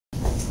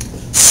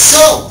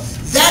So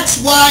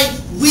that's why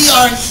we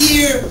are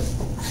here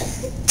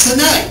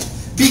tonight,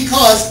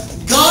 because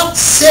God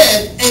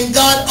said and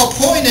God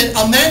appointed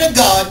a man of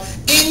God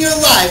in your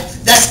life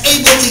that's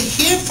able to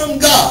hear from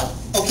God.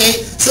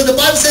 Okay, so the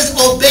Bible says,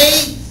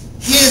 obey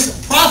his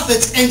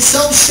prophets and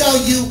so shall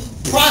you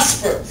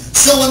prosper.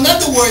 So in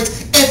other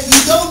words, if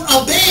you don't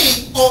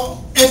obey,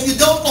 or if you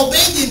don't obey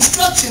the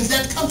instructions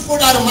that come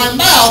forth out of my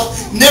mouth,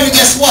 never,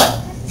 guess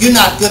what? You're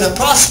not going to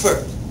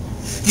prosper.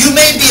 You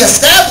may be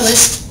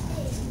established,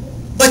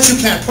 but you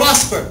can't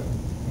prosper.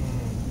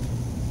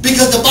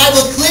 Because the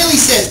Bible clearly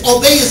says,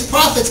 obey his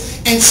prophets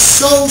and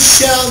so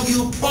shall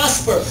you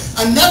prosper.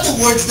 In other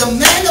words, the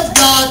man of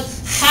God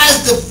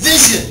has the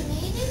vision.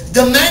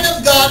 The man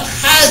of God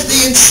has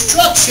the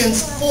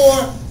instructions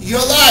for your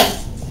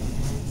life.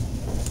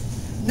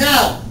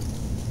 Now,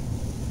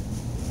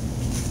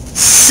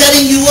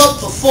 setting you up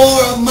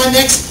for my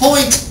next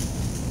point.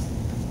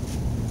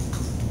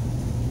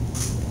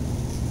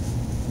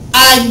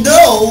 I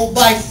know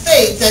by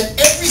faith that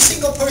every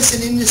single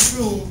person in this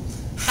room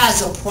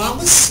has a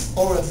promise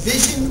or a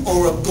vision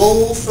or a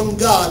goal from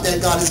God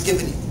that God has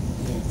given you.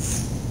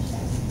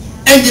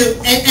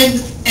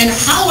 And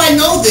how I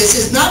know this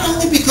is not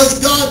only because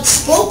God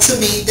spoke to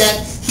me that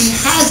he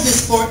has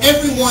this for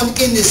everyone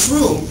in this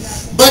room,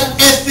 but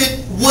if it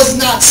was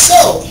not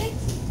so,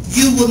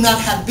 you would not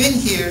have been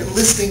here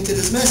listening to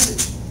this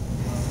message.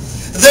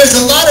 There's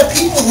a lot of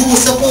people who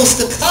were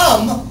supposed to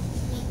come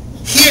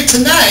here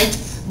tonight,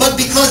 but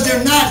because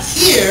they're not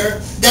here,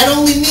 that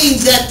only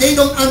means that they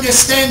don't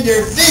understand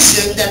their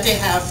vision that they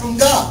have from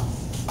God.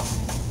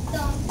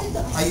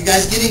 Are you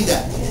guys getting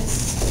that?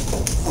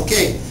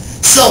 Okay.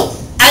 So,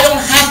 I don't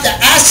have to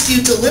ask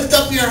you to lift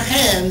up your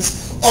hands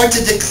or to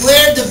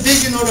declare the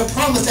vision or the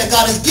promise that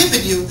God has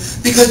given you,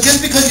 because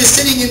just because you're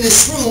sitting in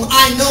this room,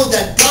 I know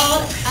that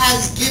God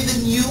has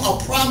given you a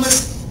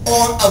promise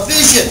or a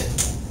vision.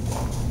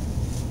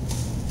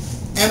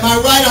 Am I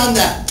right on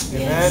that?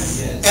 Amen.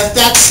 If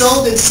that's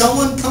so, then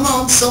someone, come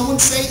on, someone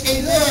say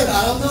amen.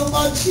 I don't know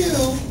about you.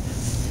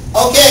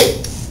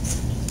 Okay.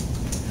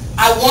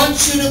 I want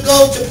you to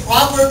go to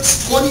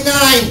Proverbs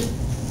 29,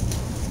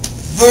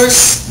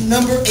 verse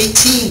number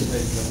 18.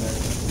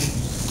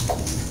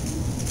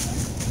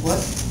 What?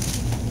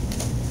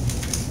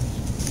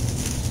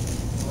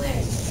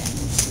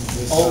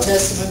 Old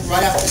Testament,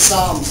 right after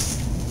Psalms.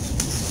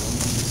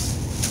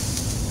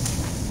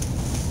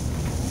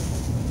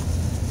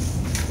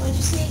 What did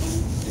you say again?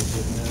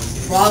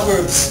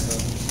 Proverbs.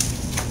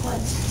 What?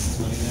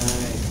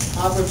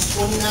 Proverbs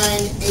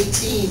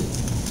 29:18.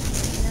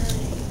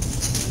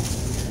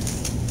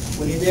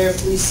 When you're there,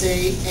 please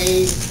say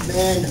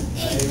amen.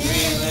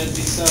 Amen. Let it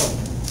be so.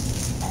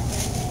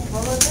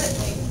 What was it?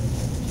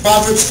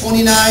 Proverbs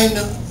 29,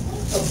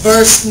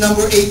 verse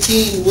number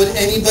 18. Would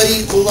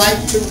anybody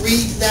like to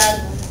read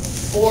that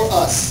for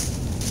us?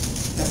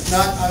 If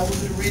not, I will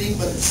do the reading,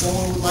 but if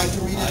someone would like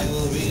to read I it.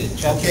 will read it.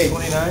 Chapter Okay.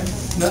 29.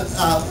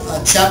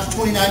 Chapter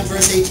 29,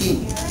 verse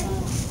 18.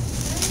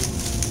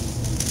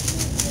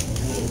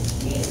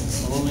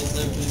 Someone make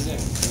clear, please, there.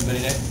 Everybody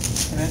there?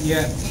 Not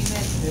yet.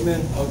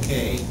 Amen.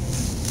 Okay.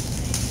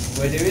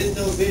 Where there is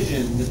no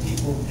vision, the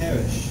people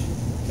perish.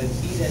 But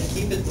he that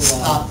keepeth the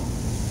law... Stop.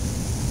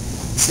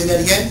 Say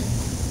that again.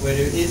 Where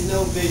there is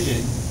no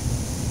vision,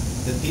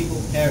 the people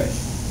perish.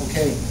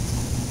 Okay.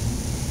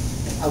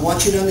 I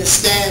want you to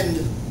understand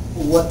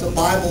what the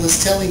Bible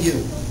is telling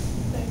you.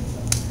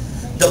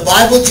 The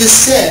Bible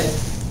just said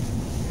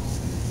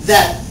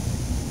that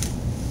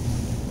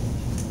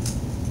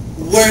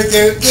where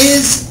there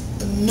is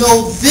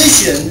no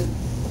vision,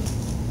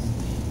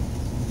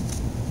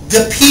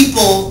 the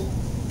people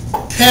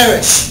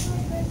perish.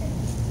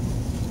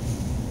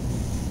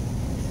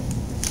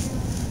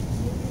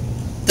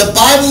 The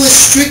Bible is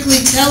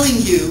strictly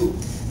telling you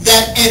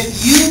that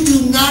if you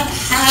do not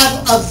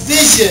have a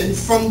vision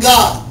from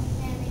God,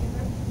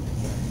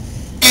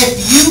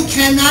 if you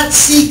cannot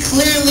see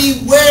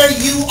clearly where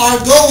you are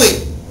going,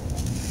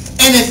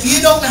 and if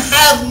you don't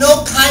have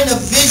no kind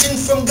of vision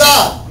from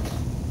God,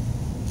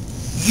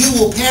 you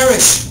will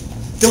perish.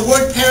 The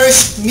word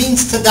perish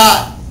means to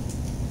die.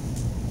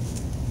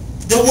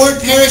 The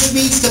word perish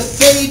means to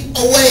fade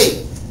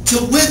away,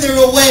 to wither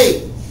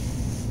away,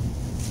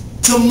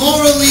 to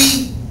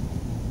morally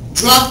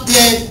drop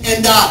dead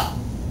and die.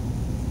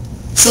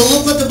 So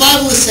look what the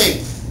Bible is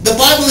saying. The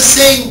Bible is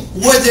saying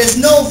where there's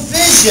no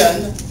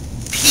vision,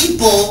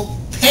 people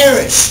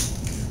perish.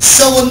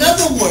 So in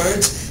other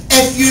words,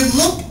 if you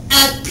look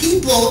at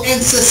people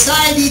in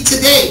society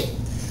today,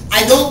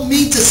 I don't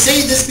mean to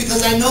say this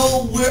because I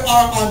know we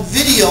are on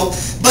video,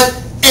 but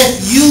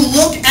if you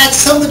look at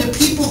some of the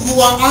people who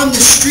are on the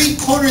street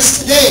corners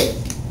today,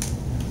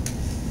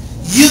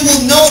 you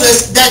will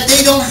notice that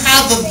they don't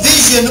have a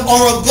vision or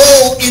a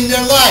goal in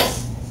their life.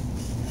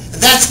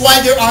 That's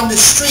why they're on the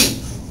street.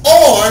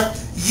 Or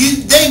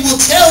they will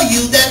tell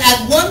you that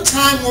at one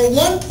time or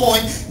one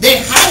point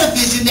they had a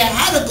vision, they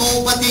had a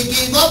goal, but they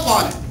gave up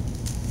on it.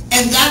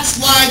 And that's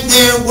why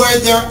they're where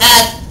they're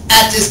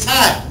at this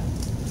time.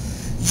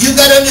 You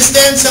got to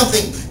understand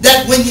something.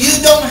 that when you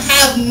don't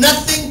have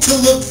nothing to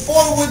look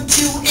forward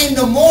to in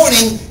the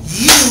morning,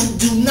 you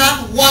do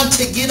not want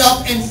to get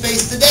up and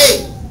face the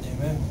day.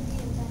 Amen.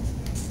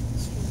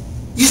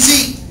 You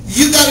see,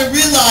 you got to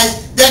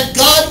realize that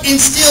God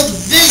instilled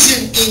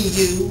vision in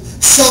you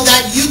so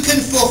that you can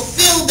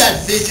fulfill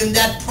that vision,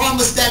 that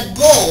promise, that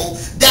goal,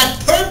 that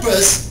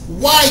purpose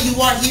why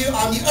you are here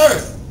on the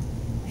earth.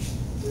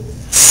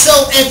 So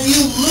if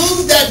you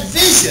lose that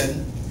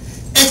vision,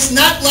 it's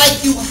not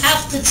like you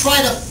have to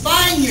try to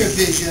find your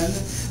vision,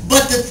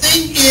 but the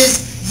thing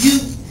is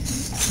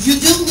you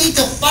do need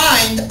to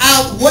find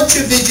out what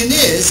your vision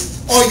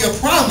is or your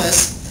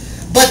promise,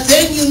 but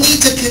then you need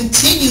to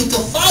continue to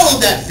follow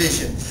that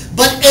vision.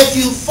 But if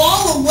you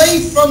fall away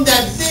from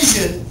that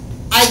vision,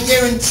 I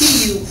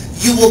guarantee you,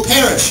 you will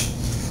perish.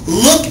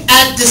 Look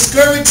at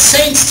discouraged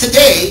saints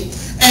today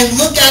and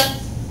look at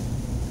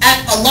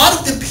a lot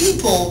of the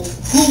people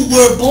who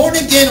were born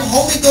again,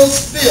 Holy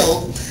Ghost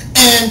filled,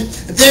 and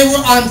they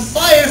were on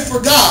fire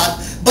for God.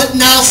 But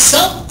now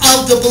some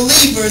of the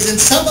believers and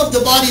some of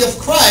the body of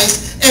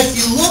Christ, if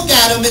you look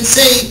at them and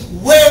say,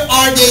 where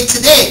are they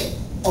today?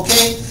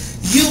 Okay?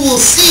 You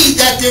will see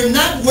that they're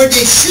not where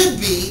they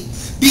should be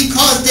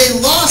because they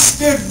lost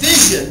their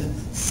vision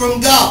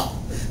from God.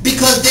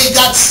 Because they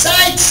got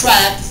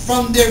sidetracked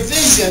from their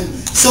vision.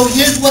 So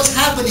here's what's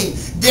happening.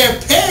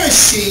 They're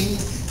perishing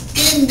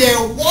in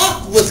their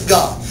walk with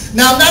God.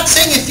 Now, I'm not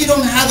saying if you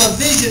don't have a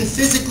vision,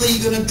 physically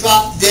you're going to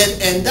drop dead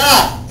and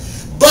die.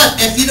 But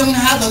if you don't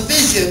have a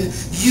vision,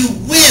 you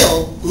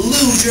will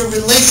lose your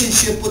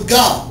relationship with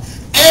God.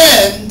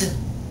 And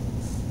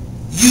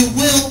you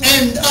will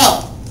end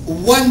up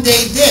one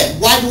day dead.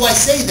 Why do I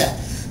say that?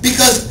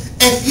 Because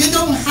if you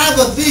don't have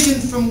a vision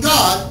from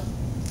God,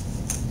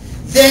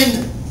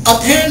 then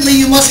apparently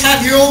you must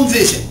have your own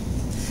vision.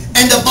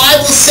 And the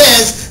Bible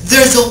says,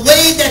 there's a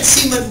way that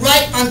seemeth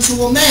right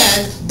unto a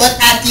man, but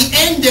at the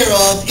end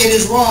thereof it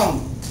is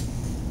wrong.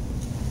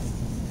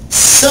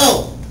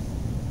 So,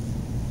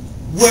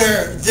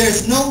 where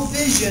there's no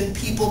vision,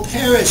 people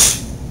perish.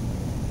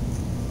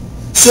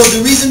 So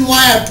the reason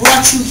why I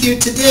brought you here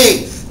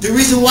today, the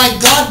reason why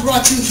God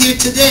brought you here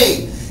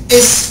today,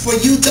 is for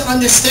you to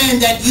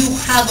understand that you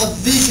have a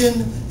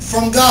vision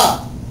from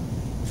God.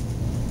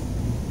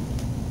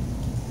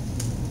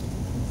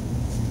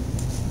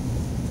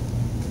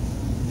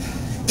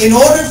 In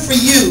order for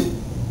you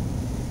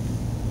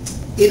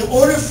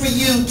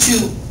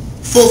to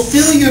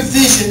fulfill your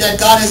vision that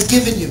God has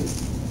given you,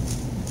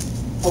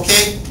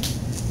 okay?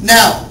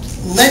 Now,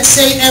 let's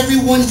say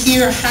everyone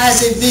here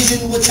has a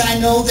vision, which I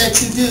know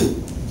that you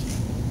do.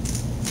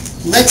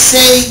 Let's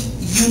say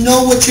you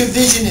know what your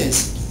vision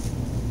is.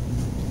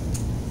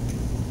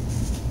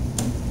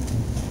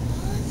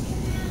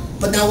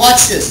 But now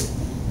watch this.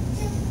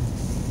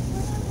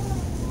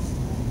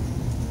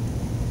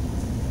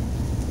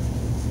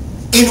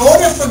 In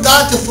order for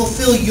God to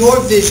fulfill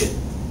your vision,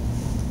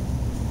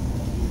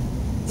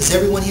 does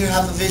everyone here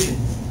have a vision?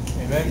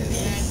 Amen.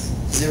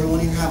 Does everyone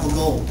here have a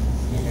goal?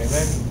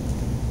 Amen.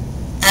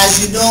 As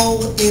you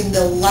know, in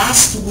the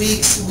last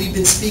weeks, we've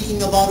been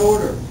speaking about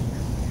order.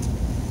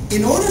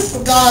 In order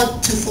for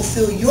God to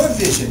fulfill your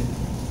vision,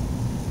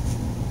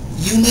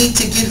 you need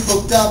to get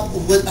hooked up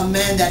with a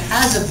man that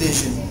has a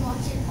vision.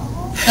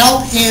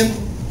 Help him,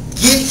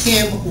 get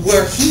him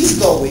where he's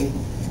going,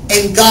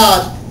 and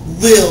God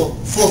will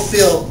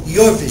fulfill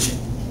your vision.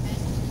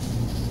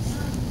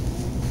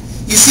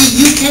 You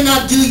see, you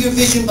cannot do your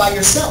vision by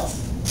yourself.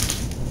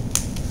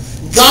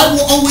 God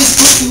will always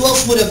hook you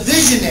up with a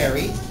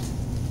visionary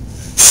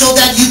so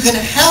that you can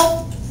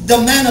help the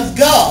man of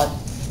God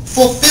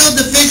fulfill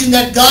the vision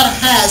that God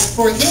has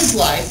for his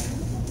life,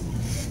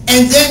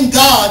 and then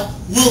God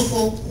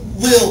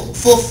will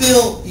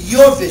fulfill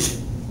your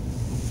vision.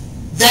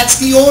 That's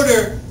the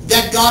order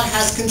that God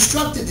has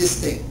constructed this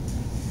thing.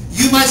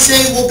 You might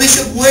say, well,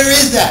 Bishop, where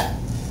is that?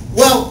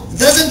 Well,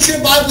 doesn't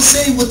your Bible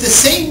say with the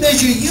same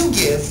measure you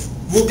give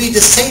will be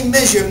the same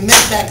measure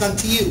met back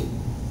unto you?